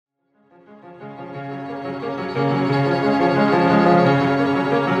They'll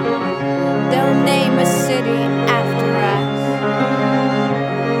name a city after us,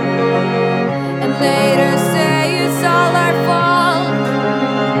 and later say it's all our fault.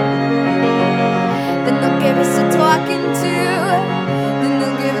 Then they'll give us a talking to.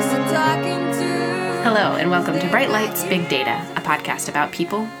 Hello, and welcome to Bright Lights, Big Data, a podcast about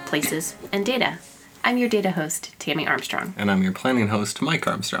people, places, and data. I'm your data host, Tammy Armstrong. And I'm your planning host, Mike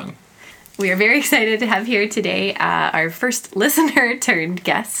Armstrong. We are very excited to have here today our first listener turned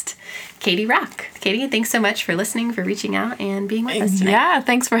guest, Katie Rock. Katie, thanks so much for listening, for reaching out, and being with us tonight. Yeah,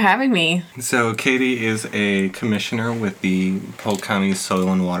 thanks for having me. So Katie is a commissioner with the Polk County Soil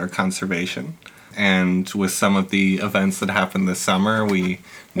and Water Conservation. And with some of the events that happened this summer, we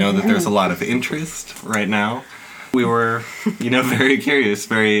know that there's a lot of interest right now. We were, very curious,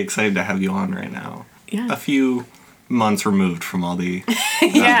 very excited to have you on right now. Yeah. A few months removed from all the fun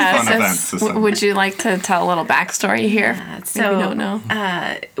events this summer. Would you like to tell a little backstory here? So, we don't know.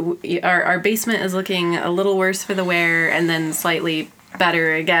 Our basement is looking a little worse for the wear, and then slightly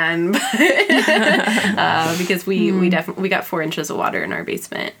better again, because we got 4 inches of water in our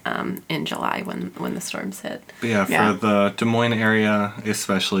basement in July when the storms hit. But yeah, for the Des Moines area,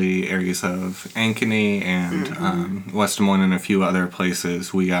 especially areas of Ankeny and West Des Moines and a few other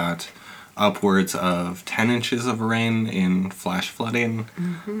places, we got upwards of 10 inches of rain in flash flooding.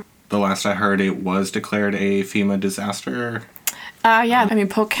 Mm-hmm. The last I heard, it was declared a FEMA disaster.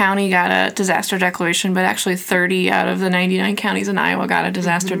 Polk County got a disaster declaration, but actually 30 out of the 99 counties in Iowa got a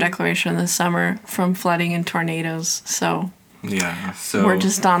disaster declaration this summer from flooding and tornadoes. So we're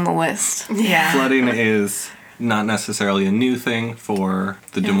just on the list. Yeah, flooding is not necessarily a new thing for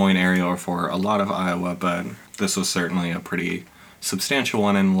the Des Moines area or for a lot of Iowa, but this was certainly a pretty substantial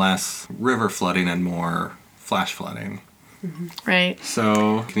one, and less river flooding and more flash flooding. Mm-hmm. Right.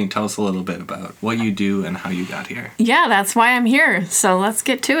 So, can you tell us a little bit about what you do and how you got here? Yeah, that's why I'm here. So let's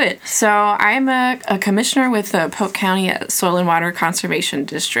get to it. So I'm a commissioner with the Polk County Soil and Water Conservation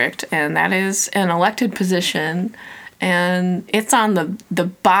District, and that is an elected position, and it's on the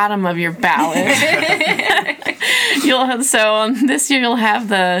bottom of your ballot. This year you'll have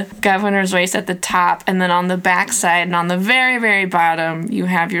the governor's race at the top, and then on the back side and on the very, very bottom, you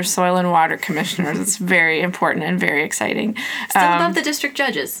have your soil and water commissioners. It's very important and very exciting. Still above the district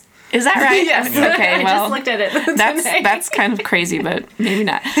judges. Is that right? Yes. Okay, well, I just looked at it. That's kind of crazy, but maybe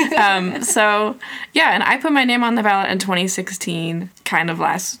not. And I put my name on the ballot in 2016, kind of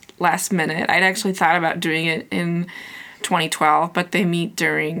last minute. I'd actually thought about doing it in 2012, but they meet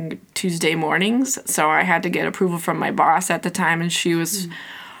during Tuesday mornings, so I had to get approval from my boss at the time, and she was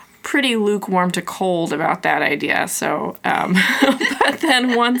pretty lukewarm to cold about that idea. So, but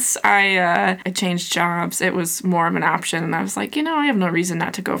then once I changed jobs, it was more of an option, and I was like, I have no reason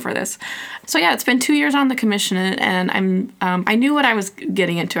not to go for this. So yeah, it's been 2 years on the commission, and I knew what I was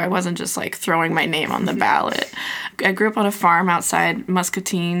getting into. I wasn't just like throwing my name on the ballot. I grew up on a farm outside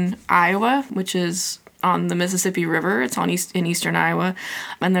Muscatine, Iowa, which is on the Mississippi River. It's in eastern Iowa,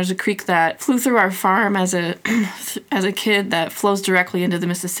 and there's a creek that flew through our farm as a kid that flows directly into the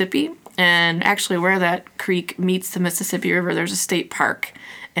Mississippi. And actually, where that creek meets the Mississippi River, there's a state park,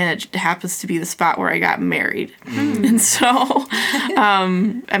 and it happens to be the spot where I got married. And so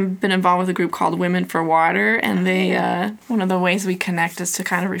I've been involved with a group called Women for Water, and they one of the ways we connect is to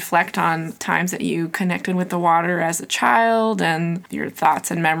kind of reflect on times that you connected with the water as a child and your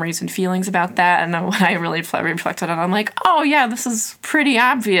thoughts and memories and feelings about that. And when I really reflected on it, I'm like, oh yeah, this is pretty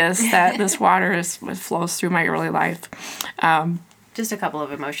obvious that this water flows through my early life. Just a couple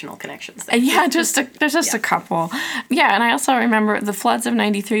of emotional connections there. Yeah, there's just a couple. Yeah, and I also remember the floods of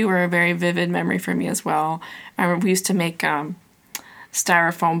 '93 were a very vivid memory for me as well. I remember we used to make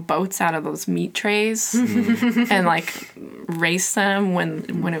styrofoam boats out of those meat trays and like race them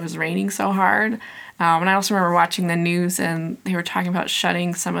when it was raining so hard. And I also remember watching the news, and they were talking about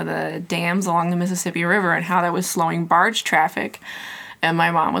shutting some of the dams along the Mississippi River and how that was slowing barge traffic. And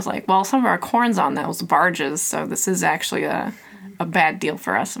my mom was like, well, some of our corn's on those barges, so this is actually a bad deal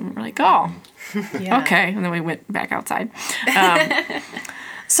for us. And we're like, oh, okay. And then we went back outside. And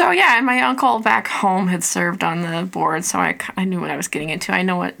my uncle back home had served on the board, so I knew what I was getting into. I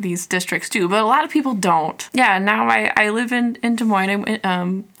know what these districts do, but a lot of people don't. Yeah, now I live in Des Moines.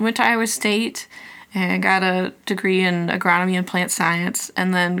 I went to Iowa State and got a degree in agronomy and plant science,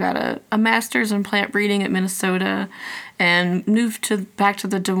 and then got a master's in plant breeding at Minnesota, and moved back to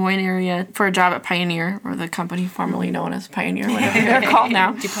the Des Moines area for a job at Pioneer, or the company formerly known as Pioneer, whatever they're called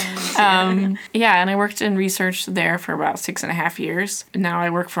now. And I worked in research there for about 6.5 years. Now I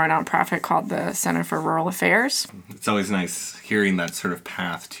work for a nonprofit called the Center for Rural Affairs. It's always nice hearing that sort of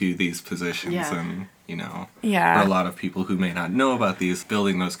path to these positions, and you know. Yeah. For a lot of people who may not know about these,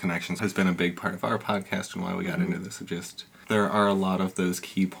 building those connections has been a big part of our podcast and why we got into this. Just there are a lot of those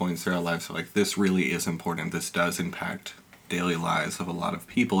key points in our lives. So like, this really is important. This does impact daily lives of a lot of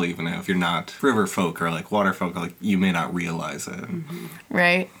people, even if you're not river folk or like water folk, like you may not realize it.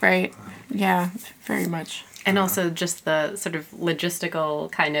 Right. Yeah, very much. And also just the sort of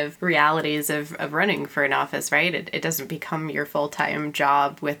logistical kind of realities of running for an office, right? It doesn't become your full-time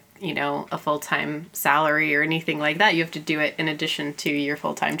job with, you know, a full-time salary or anything like that. You have to do it in addition to your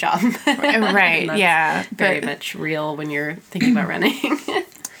full-time job. Right, yeah. Very much real when you're thinking about running.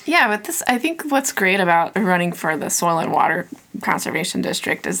 Yeah, but I think what's great about running for the Soil and Water Conservation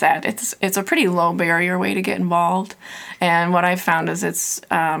District is that it's a pretty low barrier way to get involved. And what I've found is it's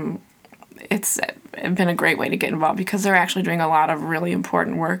been a great way to get involved because they're actually doing a lot of really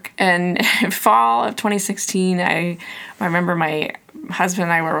important work. And fall of 2016, I remember my husband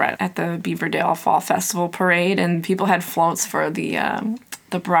and I were at the Beaverdale Fall Festival Parade, and people had floats for the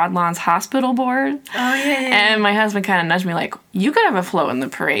Broadlawns Hospital Board. Oh, yeah. And my husband kind of nudged me like, you could have a float in the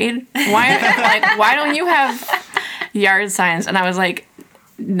parade. Why don't you have yard signs? And I was like,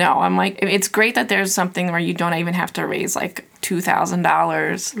 no. I'm like, it's great that there's something where you don't even have to raise like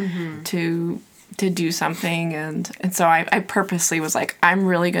 $2,000 to do something, and so I purposely was like, I'm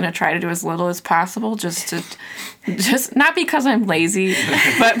really going to try to do as little as possible, just not because I'm lazy,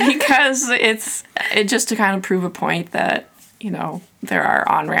 but because it's just to kind of prove a point that, you know, there are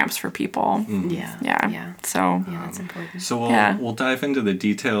on-ramps for people. Yeah. So yeah, that's important. So Yeah. we'll dive into the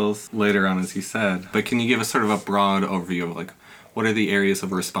details later on, as you said, but can you give us sort of a broad overview of like, what are the areas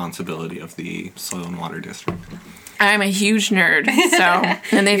of responsibility of the Soil and Water District? I'm a huge nerd,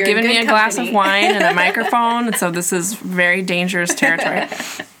 and they've given me a glass of wine and a microphone, and so this is very dangerous territory.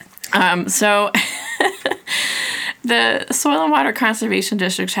 So the Soil and Water Conservation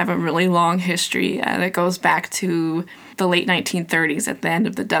Districts have a really long history that goes back to the late 1930s at the end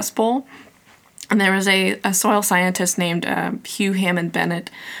of the Dust Bowl. And there was a soil scientist named Hugh Hammond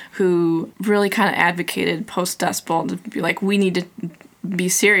Bennett who really kind of advocated post-Dust Bowl to be like, we need to be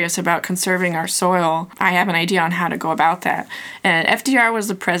serious about conserving our soil. I have an idea on how to go about that. And FDR was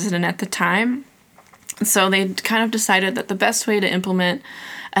the president at the time. So they kind of decided that the best way to implement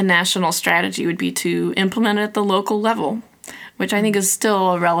a national strategy would be to implement it at the local level, which I think is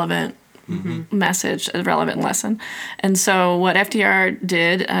still a relevant message, a relevant lesson. And so what FDR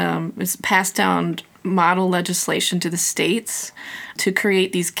did is pass down model legislation to the states to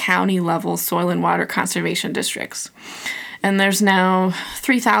create these county-level soil and water conservation districts. And there's now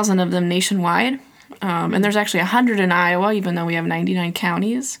 3,000 of them nationwide. And there's actually 100 in Iowa, even though we have 99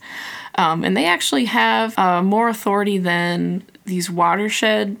 counties. And they actually have more authority than these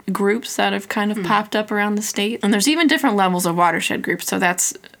watershed groups that have kind of popped up around the state. And there's even different levels of watershed groups, so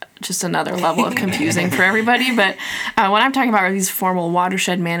that's just another level of confusing for everybody. But what I'm talking about are these formal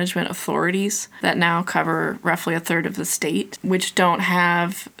watershed management authorities that now cover roughly a third of the state, which don't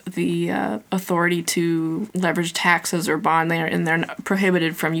have the authority to leverage taxes or bond there, and they're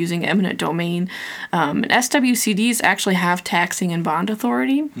prohibited from using eminent domain. SWCDs actually have taxing and bond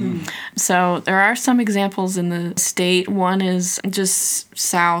authority. So there are some examples in the state. One is just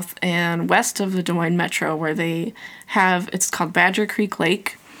south and west of the Des Moines Metro, where they have, it's called Badger Creek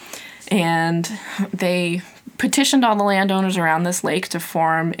Lake. And they petitioned all the landowners around this lake to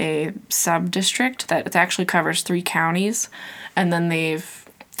form a sub-district that actually covers 3 counties. And then they've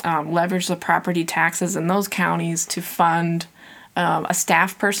leveraged the property taxes in those counties to fund a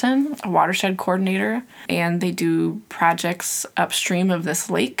staff person, a watershed coordinator. And they do projects upstream of this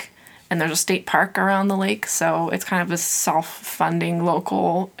lake. And there's a state park around the lake, so it's kind of a self-funding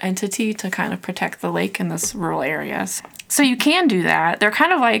local entity to kind of protect the lake in this rural areas. So you can do that. They're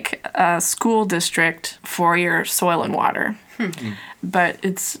kind of like a school district for your soil and water. But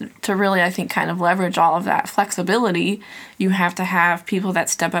it's to really, I think, kind of leverage all of that flexibility, you have to have people that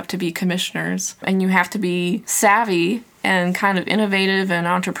step up to be commissioners. And you have to be savvy and kind of innovative and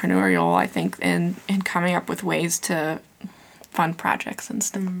entrepreneurial, I think, in coming up with ways to fund projects and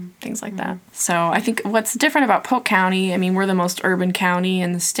stuff, things like that. So I think what's different about Polk County, I mean, we're the most urban county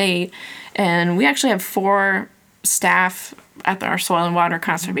in the state, and we actually have 4 staff at our Soil and Water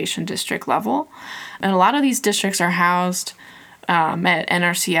Conservation District level. And a lot of these districts are housed at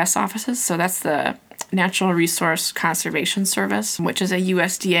NRCS offices. So that's the Natural Resource Conservation Service, which is a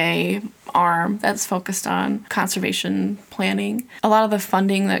USDA arm that's focused on conservation planning. A lot of the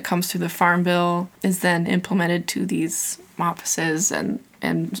funding that comes through the Farm Bill is then implemented to these offices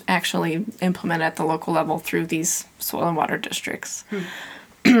and actually implemented at the local level through these soil and water districts.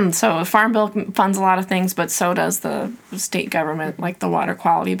 So Farm Bill funds a lot of things, but so does the state government, like the water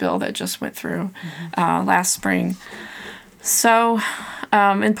quality bill that just went through last spring. So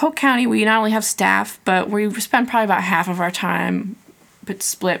in Polk County, we not only have staff, but we spend probably about half of our time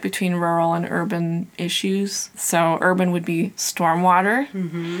split between rural and urban issues. So urban would be stormwater,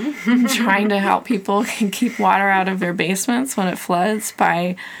 trying to help people keep water out of their basements when it floods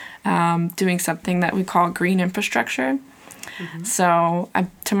by doing something that we call green infrastructure. So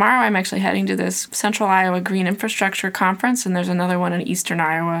tomorrow I'm actually heading to this Central Iowa Green Infrastructure Conference, and there's another one in Eastern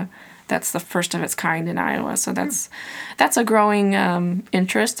Iowa. That's the first of its kind in Iowa. So that's a growing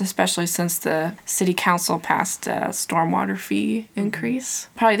interest, especially since the city council passed a stormwater fee increase.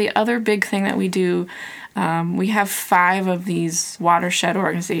 Probably the other big thing that we do, we have 5 of these watershed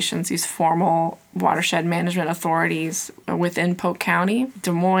organizations, these formal watershed management authorities within Polk County.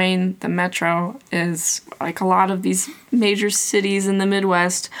 Des Moines, the metro, is like a lot of these major cities in the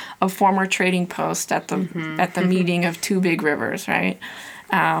Midwest, a former trading post at the meeting of 2 big rivers, right?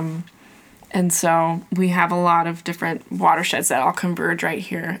 And so we have a lot of different watersheds that all converge right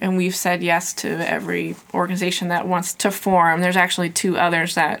here. And we've said yes to every organization that wants to form. There's actually 2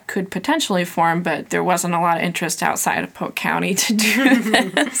 others that could potentially form, but there wasn't a lot of interest outside of Polk County to do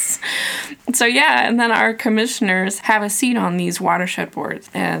this. So yeah, and then our commissioners have a seat on these watershed boards,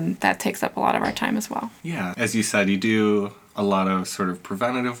 and that takes up a lot of our time as well. Yeah, as you said, you do a lot of sort of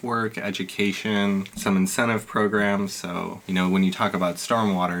preventative work, education, some incentive programs. So, when you talk about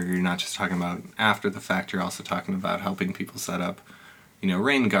stormwater, you're not just talking about after the fact, you're also talking about helping people set up,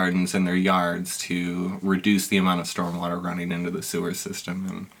 rain gardens in their yards to reduce the amount of stormwater running into the sewer system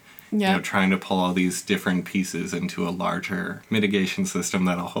and trying to pull all these different pieces into a larger mitigation system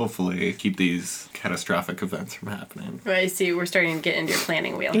that'll hopefully keep these catastrophic events from happening. Well, I see we're starting to get into your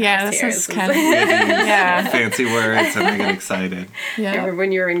planning wheelhouse. Yeah, this here. is kind of fancy words, and I get excited. I remember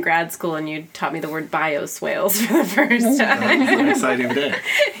when you were in grad school and you taught me the word bioswales for the first time. It's an exciting day.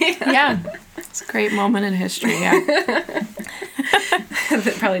 Yeah. It's a great moment in history, yeah.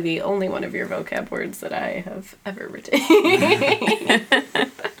 Probably the only one of your vocab words that I have ever retained.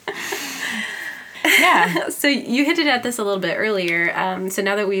 Yeah. So you hinted at this a little bit earlier. So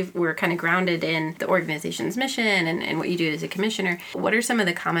now that we're kind of grounded in the organization's mission and what you do as a commissioner, what are some of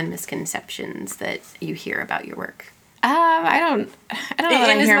the common misconceptions that you hear about your work? I don't know that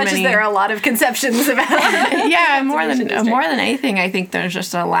I hear many. As there are a lot of conceptions about. Yeah, more than anything, I think there's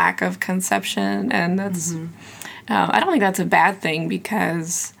just a lack of conception, and that's. I don't think that's a bad thing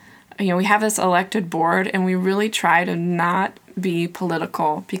because, we have this elected board, and we really try to not be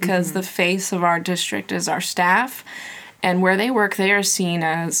political because the face of our district is our staff, and where they work, they are seen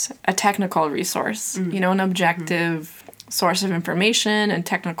as a technical resource, an objective source of information and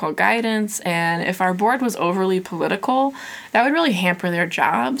technical guidance. And if our board was overly political, that would really hamper their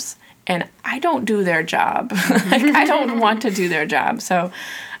jobs. And I don't do their job. I don't want to do their job. So,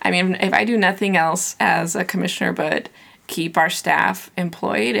 if I do nothing else as a commissioner but keep our staff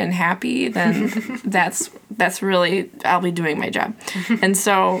employed and happy, then that's really, I'll be doing my job. And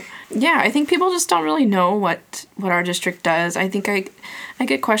so, yeah, I think people just don't really know what our district does. I think I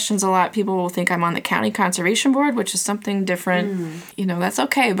get questions a lot. People will think I'm on the County Conservation Board, which is something different. That's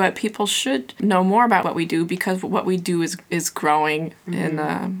okay, but people should know more about what we do because what we do is growing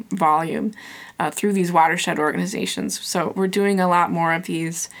in volume through these watershed organizations. So we're doing a lot more of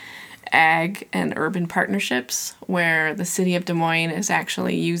these ag and urban partnerships where the city of Des Moines is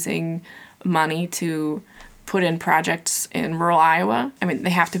actually using money to put in projects in rural Iowa. They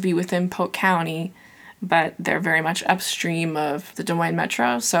have to be within Polk County, but they're very much upstream of the Des Moines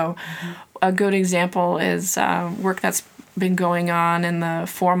Metro. So a good example is work that's been going on in the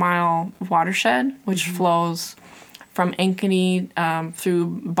 4 Mile watershed, which flows from Ankeny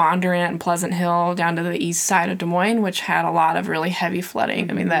through Bondurant and Pleasant Hill down to the east side of Des Moines, which had a lot of really heavy flooding.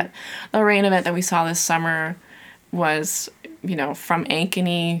 The rain event that we saw this summer was, from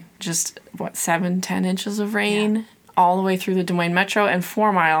Ankeny, just 7-10 inches of rain all the way through the Des Moines Metro, and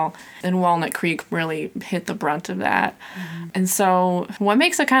 4 Mile and Walnut Creek really hit the brunt of that. And so what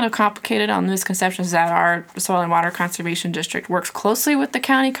makes it kind of complicated on misconceptions is that our Soil and Water Conservation District works closely with the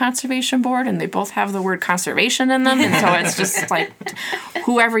County Conservation Board, and they both have the word conservation in them, and so it's just like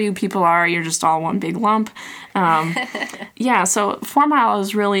whoever you people are, you're just all one big lump. So 4 Mile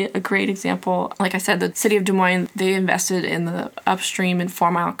is really a great example. Like I said, the city of Des Moines, they invested in the upstream in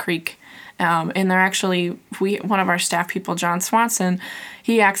 4 Mile Creek And they're actually, one of our staff people, John Swanson,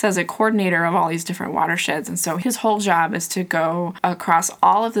 he acts as a coordinator of all these different watersheds. And so his whole job is to go across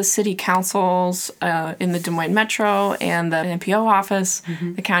all of the city councils in the Des Moines Metro and the NPO office,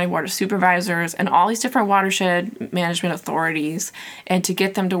 the County Board of Supervisors, and all these different watershed management authorities, and to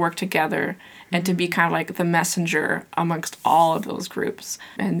get them to work together and to be kind of like the messenger amongst all of those groups.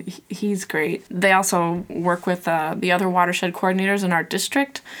 And he's great. They also work with the other watershed coordinators in our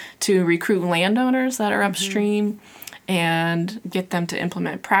district to recruit landowners that are upstream and get them to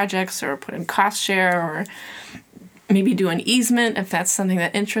implement projects or put in cost share or maybe do an easement if that's something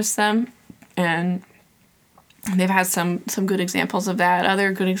that interests them. And they've had some good examples of that.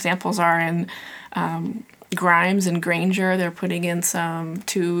 Other good examples are in Grimes and Granger. They're putting in some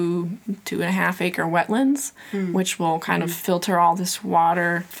 2.5 acre wetlands, which will kind of filter all this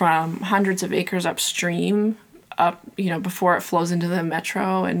water from hundreds of acres upstream up, before it flows into the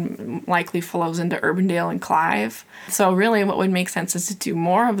metro and likely flows into Urbandale and Clive. So really what would make sense is to do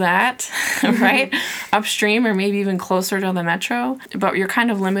more of that, right? Upstream or maybe even closer to the metro. But you're kind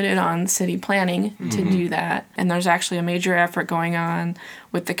of limited on city planning to do that. And there's actually a major effort going on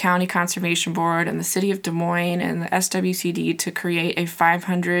with the County Conservation Board and the City of Des Moines and the SWCD to create a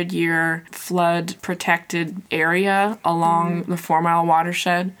 500-year flood-protected area along the 4 Mile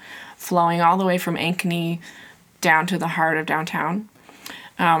watershed, flowing all the way from Ankeny down to the heart of downtown.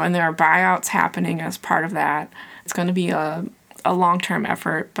 And there are buyouts happening as part of that. It's going to be a long-term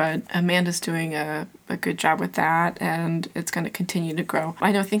effort, but Amanda's doing a good job with that, and it's going to continue to grow.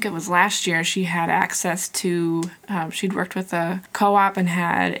 I think it was last year she had access to, she'd worked with a co-op and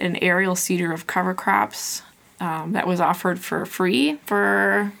had an aerial seeder of cover crops that was offered for free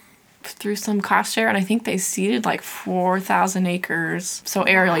through some cost share, and I think they seeded like 4,000 acres. So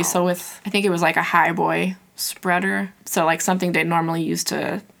aerially, so with, I think it was like a high boy spreader, so like something they normally use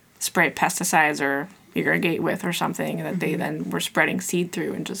to spray pesticides or irrigate with or something that they then were spreading seed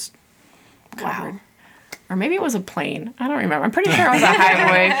through and just covered. Or maybe it was a plane. I don't remember. I'm pretty sure it was a high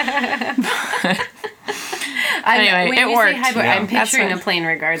boy. Anyway, when it you worked. Say high boy, I'm picturing a plane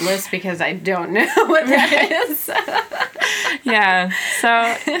regardless because I don't know what that is. Yeah.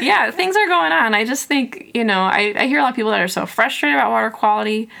 So, yeah, things are going on. I just think, I hear a lot of people that are so frustrated about water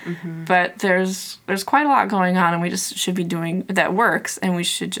quality, but there's quite a lot going on, and we just should be doing that works, and we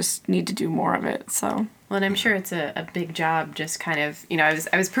should just need to do more of it. So. Well, and I'm sure it's a big job. Just kind of,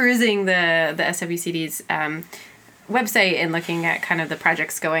 I was perusing the SWCD's website and looking at kind of the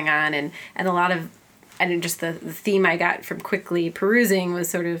projects going on, and a lot of. And just the theme I got from quickly perusing was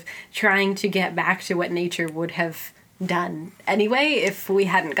sort of trying to get back to what nature would have done anyway if we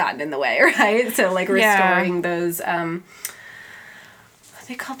hadn't gotten in the way, right? So like restoring those, what are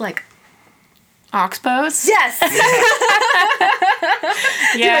they called, like oxbows? Yes. Did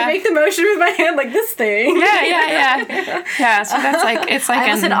I make the motion with my hand like this thing? Yeah. Yeah. So that's like it's like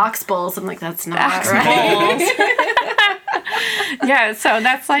I said ox bowls. I'm like that's not right. Yeah. So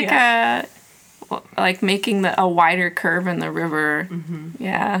that's like like making a wider curve in the river.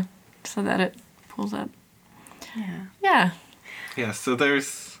 Yeah. So that it pulls up. Yeah. Yeah, so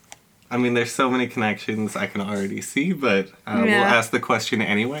there's so many connections I can already see, but we'll ask the question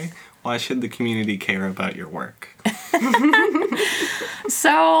anyway. Why should the community care about your work?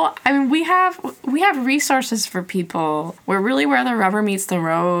 So, we have resources for people. We're really where the rubber meets the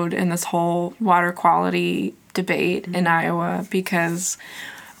road in this whole water quality debate in Iowa, because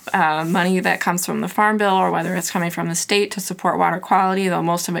money that comes from the Farm Bill, or whether it's coming from the state to support water quality, though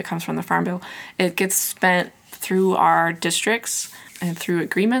most of it comes from the Farm Bill, it gets spent through our districts and through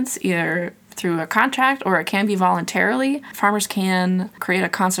agreements, either through a contract or it can be voluntarily. Farmers can create a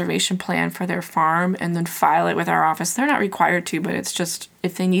conservation plan for their farm and then file it with our office. They're not required to, but it's just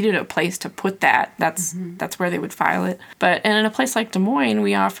if they needed a place to put that, that's where they would file it. And in a place like Des Moines,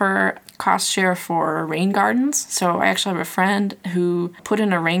 we offer cost share for rain gardens. So I actually have a friend who put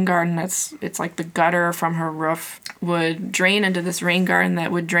in a rain garden it's like the gutter from her roof would drain into this rain garden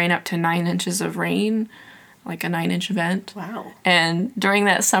that would drain up to 9 inches of rain, like a 9-inch event. Wow. And during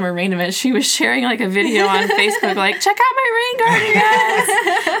that summer rain event, she was sharing like a video on Facebook, like, check out my rain garden, guys.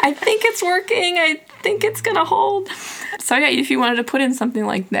 I think it's working. I think it's going to hold. So yeah, if you wanted to put in something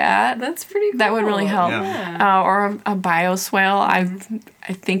like that, that's pretty cool. That would really help. Yeah. Or a bioswale. I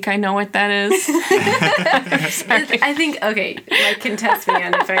think I know what that is. I think, okay, like contest me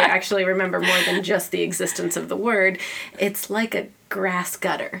on if I actually remember more than just the existence of the word. It's like a grass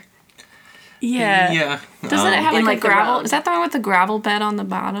gutter. Yeah. Yeah. Doesn't it have like a like gravel? road. Is that the one with the gravel bed on the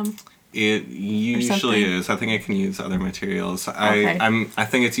bottom? It usually something? is. I think it can use other materials. Okay. I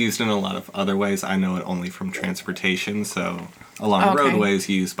think it's used in a lot of other ways. I know it only from transportation. So along Okay. roadways,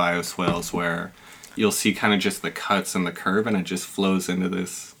 you use bioswales where you'll see kind of just the cuts and the curb, and it just flows into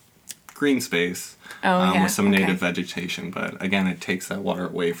this green space with some native vegetation. But again, it takes that water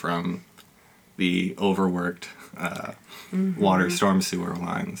away from the overworked water storm sewer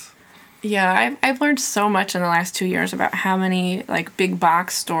lines. Yeah, I've learned so much in the last 2 years about how many like big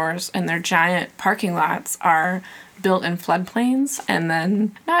box stores and their giant parking lots are built in floodplains, and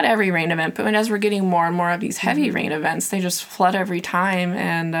then not every rain event, but as we're getting more and more of these heavy rain events, they just flood every time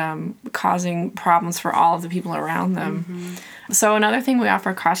and causing problems for all of the people around them. So another thing we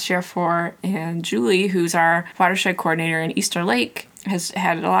offer cost share for, and Julie, who's our watershed coordinator in Easter Lake, has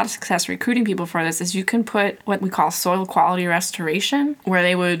had a lot of success recruiting people for this, is you can put what we call soil quality restoration, where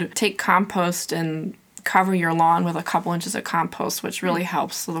they would take compost and cover your lawn with a couple inches of compost, which really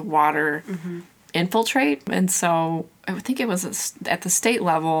helps the water infiltrate. And so I think it was at the state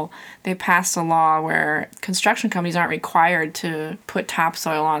level, they passed a law where construction companies aren't required to put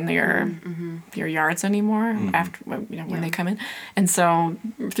topsoil on your yards anymore after when they come in. And so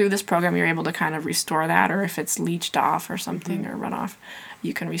through this program, you're able to kind of restore that, or if it's leached off or something or runoff,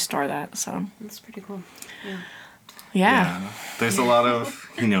 you can restore that. So That's pretty cool. yeah. There's a lot of,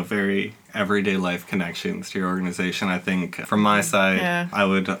 very everyday life connections to your organization. I think from my side, I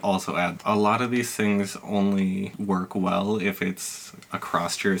would also add a lot of these things only work well if it's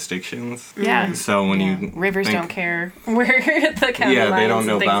across jurisdictions. Yeah. So when you Rivers think- don't care where the county lines they don't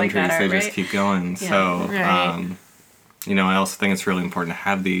know and things boundaries. like that They are, just right? keep going. Yeah. So, Right. I also think it's really important to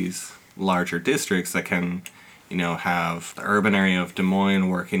have these larger districts that can, have the urban area of Des Moines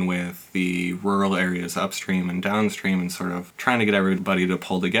working with the rural areas upstream and downstream, and sort of trying to get everybody to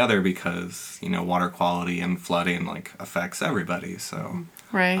pull together because, water quality and flooding affects everybody. So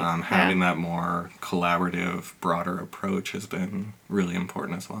Right. having that more collaborative, broader approach has been really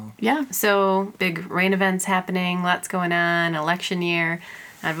important as well. Yeah. So big rain events happening, lots going on, election year.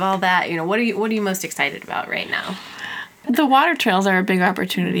 Out of all that, what are you most excited about right now? The water trails are a big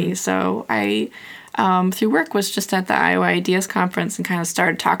opportunity. So I, through work, was just at the Iowa Ideas Conference and kind of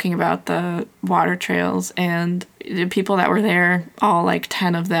started talking about the water trails. And the people that were there, all like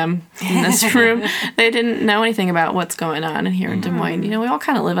 10 of them in this room, they didn't know anything about what's going on in here in Des Moines. We all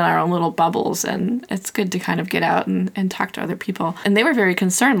kind of live in our own little bubbles, and it's good to kind of get out and talk to other people. And they were very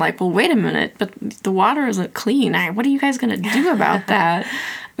concerned, like, well, wait a minute, but the water isn't clean. What are you guys going to do about that?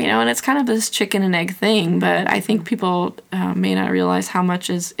 And it's kind of this chicken and egg thing, but I think people may not realize how much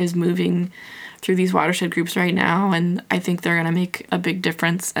is moving through these watershed groups right now, and I think they're going to make a big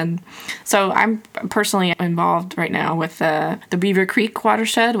difference. And so I'm personally involved right now with the Beaver Creek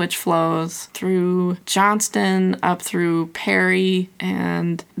watershed, which flows through Johnston up through Perry,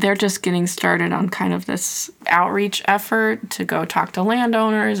 and they're just getting started on kind of this outreach effort to go talk to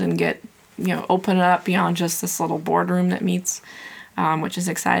landowners and get, open it up beyond just this little boardroom that meets, which is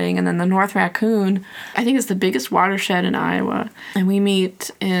exciting. And then the North Raccoon, I think, is the biggest watershed in Iowa. And we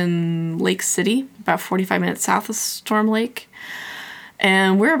meet in Lake City, about 45 minutes south of Storm Lake.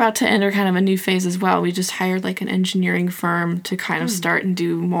 And we're about to enter kind of a new phase as well. We just hired like an engineering firm to kind of start and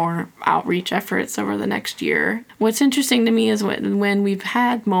do more outreach efforts over the next year. What's interesting to me is when we've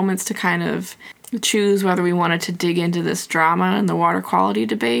had moments to kind of choose whether we wanted to dig into this drama and the water quality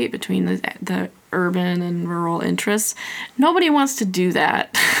debate between the urban and rural interests, nobody wants to do that.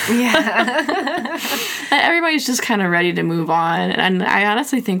 Yeah. Everybody's just kind of ready to move on. And I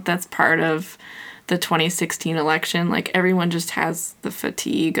honestly think that's part of the 2016 election. Like, everyone just has the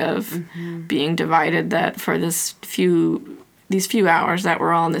fatigue of being divided, that for these few hours that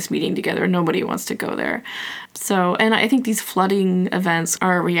we're all in this meeting together, nobody wants to go there. So, and I think these flooding events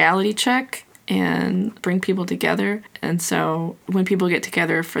are a reality check and bring people together. And so when people get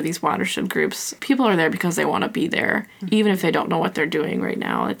together for these watershed groups, people are there because they want to be there, even if they don't know what they're doing right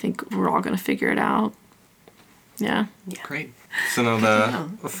now. I think we're all going to figure it out. Yeah. Great. So now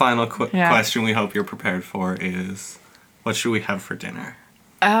the final question we hope you're prepared for is, what should we have for dinner?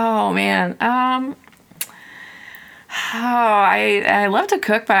 Oh, man. I love to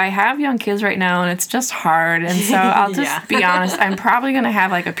cook, but I have young kids right now, and it's just hard. And so I'll just be honest. I'm probably going to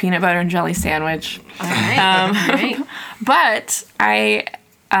have like a peanut butter and jelly sandwich. All right. But I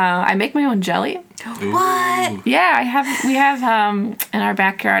make my own jelly. What? Yeah, we have in our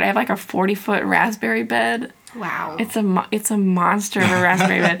backyard, I have like a 40-foot raspberry bed. Wow. It's a monster of a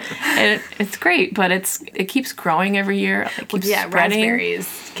raspberry bed. It's great, but it keeps growing every year. It keeps spreading.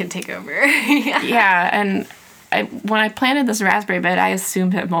 Raspberries can take over. Yeah, and when I planted this raspberry bed, I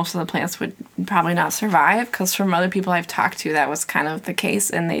assumed that most of the plants would probably not survive, because from other people I've talked to, that was kind of the case,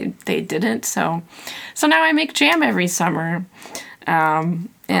 and they didn't. So now I make jam every summer, and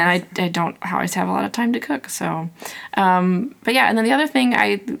I don't always have a lot of time to cook. So, but yeah, and then the other thing,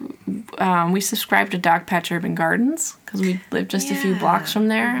 we subscribe to Dog Patch Urban Gardens, because we live just a few blocks from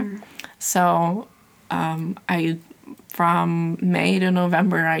there. So from May to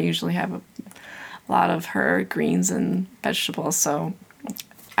November, I usually have a lot of her greens and vegetables. So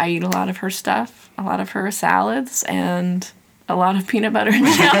I eat a lot of her stuff, a lot of her salads, and a lot of peanut butter and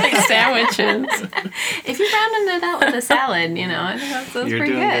jelly sandwiches. If you rounded it out with a salad, you know, I think that's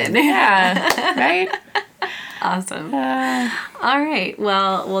pretty good. Yeah, right? Awesome. All right.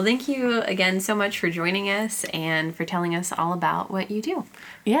 Well, thank you again so much for joining us and for telling us all about what you do.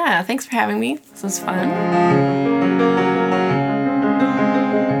 Yeah, thanks for having me. This was fun.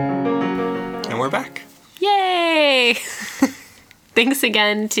 And we're back. Yay! Thanks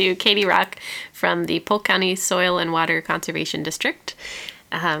again to Katie Rock from the Polk County Soil and Water Conservation District.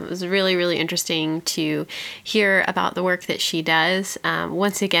 It was really, really interesting to hear about the work that she does.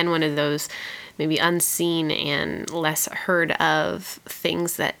 Once again, one of those maybe unseen and less heard of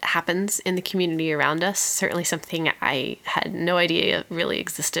things that happens in the community around us. Certainly something I had no idea really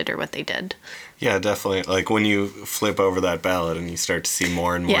existed or what they did. Yeah, definitely. Like when you flip over that ballot and you start to see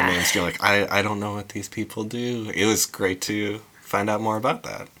more and more names, you're like, I don't know what these people do. It was great to find out more about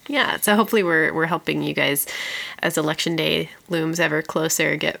that. Yeah, so hopefully we're helping you guys, as Election Day looms ever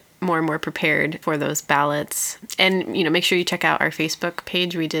closer, get more and more prepared for those ballots. And, you know, make sure you check out our Facebook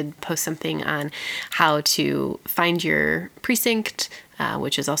page. We did post something on how to find your precinct,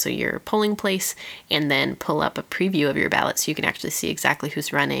 which is also your polling place, and then pull up a preview of your ballot so you can actually see exactly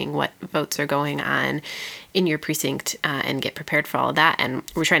who's running, what votes are going on in your precinct, and get prepared for all of that. And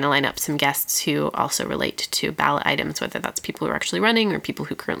we're trying to line up some guests who also relate to ballot items, whether that's people who are actually running or people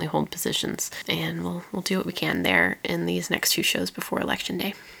who currently hold positions. And we'll do what we can there in these next 2 shows before Election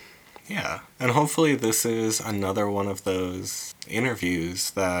Day. Yeah, and hopefully this is another one of those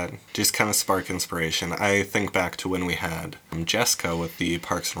interviews that just kind of spark inspiration. I think back to when we had Jessica with the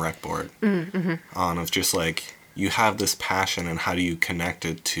Parks and Rec Board on, of just like, you have this passion and how do you connect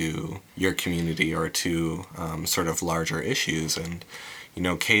it to your community or to sort of larger issues. And, you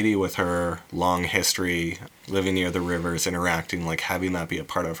know, Katie with her long history, living near the rivers, interacting, like having that be a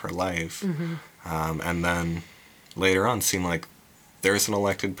part of her life. And then later on seeing like, there's an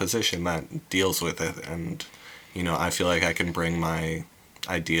elected position that deals with it, and, you know, I feel like I can bring my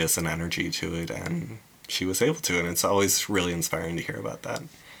ideas and energy to it, and she was able to, and it's always really inspiring to hear about that.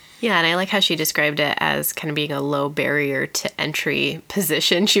 Yeah, and I like how she described it as kind of being a low barrier to entry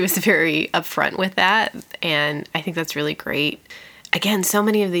position. She was very upfront with that, and I think that's really great. Again, so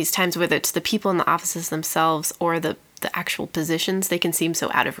many of these times, whether it's the people in the offices themselves or the actual positions, they can seem so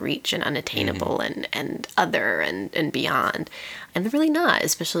out of reach and unattainable and other and beyond. And they're really not,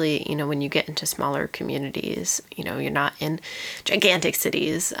 especially, you know, when you get into smaller communities. You know, you're not in gigantic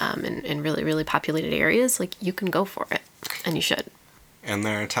cities in really, really populated areas. Like, you can go for it, and you should. And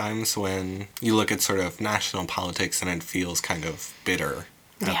there are times when you look at sort of national politics and it feels kind of bitter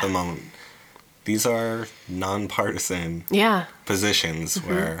at the moment. These are nonpartisan positions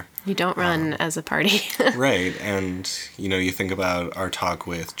where... You don't run as a party. Right, and, you know, you think about our talk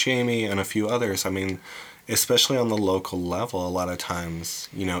with Jamie and a few others. I mean, especially on the local level, a lot of times,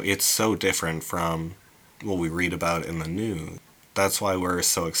 you know, it's so different from what we read about in the news. That's why we're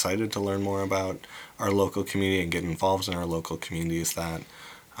so excited to learn more about our local community and get involved in our local communities, that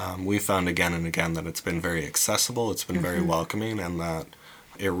we found again and again that it's been very accessible, it's been very welcoming, and that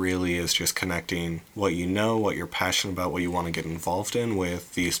it really is just connecting what you know, what you're passionate about, what you want to get involved in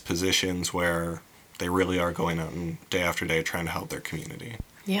with these positions where they really are going out and day after day trying to help their community.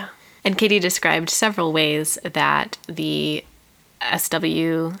 Yeah. And Katie described several ways that the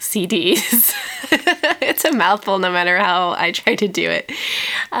SWCDs, it's a mouthful no matter how I try to do it,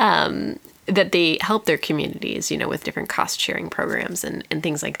 that they help their communities, you know, with different cost sharing programs and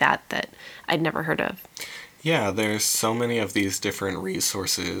things like that I'd never heard of. Yeah, there's so many of these different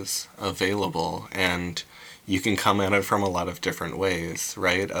resources available, and you can come at it from a lot of different ways,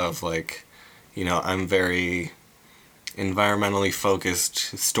 right? Of like, you know, I'm very environmentally focused,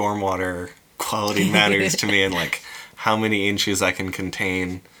 stormwater quality matters to me, and like how many inches I can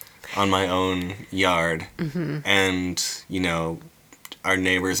contain on my own yard. And, you know, our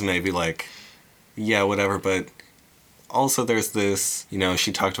neighbors may be like, yeah, whatever, but also there's this, you know,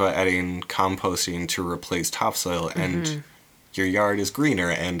 she talked about adding composting to replace topsoil, and your yard is greener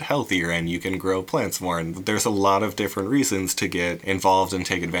and healthier and you can grow plants more. And there's a lot of different reasons to get involved and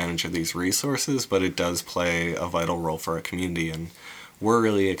take advantage of these resources, but it does play a vital role for our community. And we're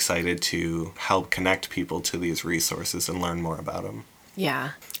really excited to help connect people to these resources and learn more about them.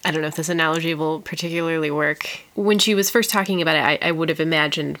 Yeah. I don't know if this analogy will particularly work. When she was first talking about it, I would have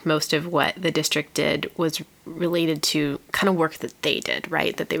imagined most of what the district did was related to kind of work that they did,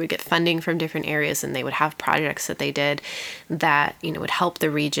 right? That they would get funding from different areas and they would have projects that they did that, would help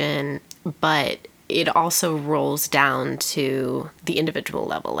the region, but it also rolls down to the individual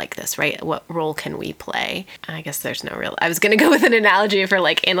level like this, right? What role can we play? I guess there's no real... I was going to go with an analogy for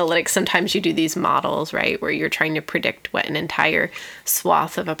like analytics. Sometimes you do these models, right? Where you're trying to predict what an entire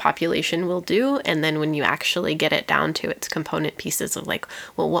swath of a population will do. And then when you actually get it down to its component pieces of like,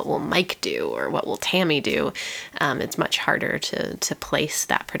 well, what will Mike do? Or what will Tammy do? It's much harder to place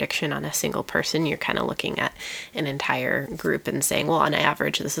that prediction on a single person. You're kind of looking at an entire group and saying, well, on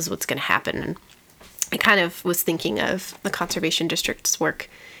average, this is what's going to happen. And I kind of was thinking of the Conservation District's work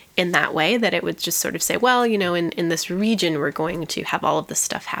in that way, that it would just sort of say, well, in this region, we're going to have all of this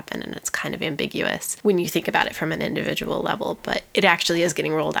stuff happen. And it's kind of ambiguous when you think about it from an individual level, but it actually is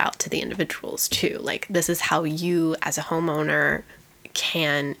getting rolled out to the individuals too. Like, this is how you as a homeowner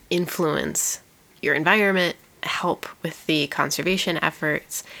can influence your environment, help with the conservation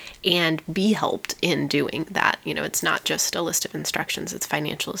efforts, and be helped in doing that. It's not just a list of instructions, it's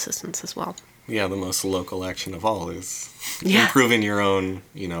financial assistance as well. Yeah, the most local action of all is improving your own,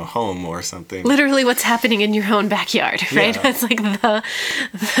 home or something. Literally what's happening in your own backyard, right? Yeah. That's like the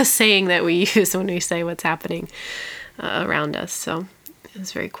saying that we use when we say what's happening around us. So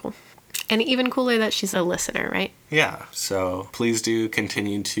it's very cool. And even cooler that she's a listener, right? Yeah, so please do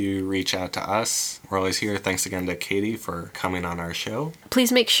continue to reach out to us. We're always here. Thanks again to Katie for coming on our show.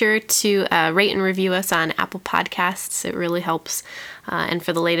 Please make sure to rate and review us on Apple Podcasts. It really helps. And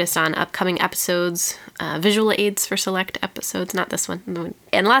for the latest on upcoming episodes, visual aids for select episodes, not this one,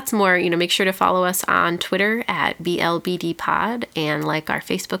 and lots more, make sure to follow us on Twitter at BLBDpod and like our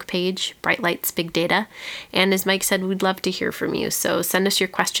Facebook page, Bright Lights Big Data. And as Mike said, we'd love to hear from you. So send us your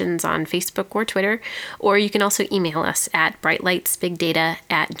questions on Facebook or Twitter, or you can also email us at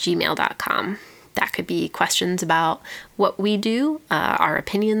brightlightsbigdata@gmail.com. That could be questions about what we do, our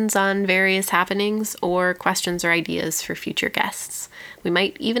opinions on various happenings, or questions or ideas for future guests. We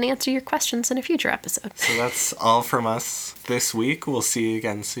might even answer your questions in a future episode. So that's all from us this week. We'll see you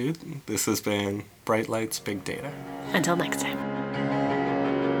again soon. This has been Bright Lights Big Data. Until next time.